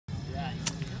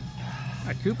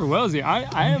Cooper Willsey,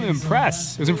 I am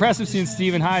impressed. It was impressive seeing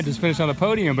Stephen Hyde just finish on the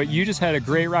podium, but you just had a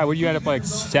great ride. What, you had up like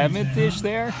 7th-ish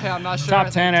there? Yeah, I'm not sure. Top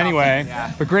 10 anyway. 10,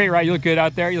 yeah. But great ride. You look good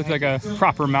out there. You look like a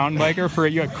proper mountain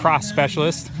biker. You had cross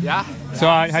specialist. Yeah. So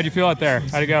how'd you feel out there?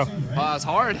 How'd it go? It was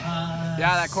hard.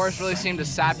 Yeah, that course really seemed to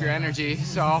sap your energy.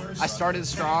 So I started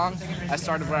strong. I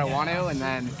started where I want to, and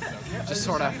then just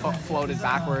sort of floated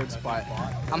backwards. But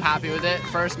I'm happy with it.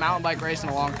 First mountain bike race in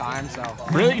a long time. So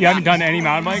really, you haven't done any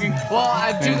mountain biking? Well,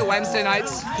 I do the Wednesday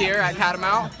nights here at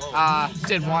Catamount.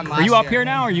 Did one last year. Are you up here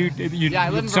now, or yeah, I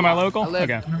live in semi-local? I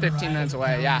live 15 minutes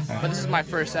away. Yeah, but this is my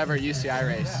first ever UCI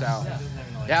race. So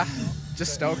yeah,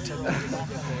 just stoked.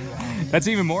 That's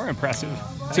even more impressive.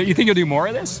 So you think you'll do more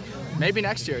of this? Maybe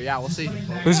next year, yeah, we'll see.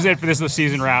 This is it for this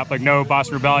season wrap, like no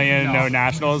Boston Rebellion, no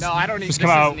Nationals. No, I don't just even, come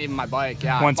this out, isn't even my bike,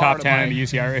 yeah. One top 10 in the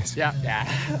UCI race. Yeah, yeah.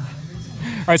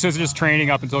 All right, so it's just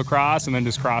training up until cross and then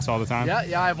just cross all the time?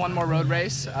 Yeah, I have one more road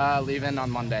race, leaving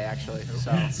on Monday, actually.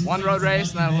 So one road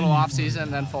race, and then a little off season,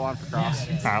 and then full on for cross.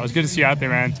 All right, it was good to see you out there,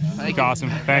 man. Thank you.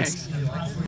 Awesome. Thanks.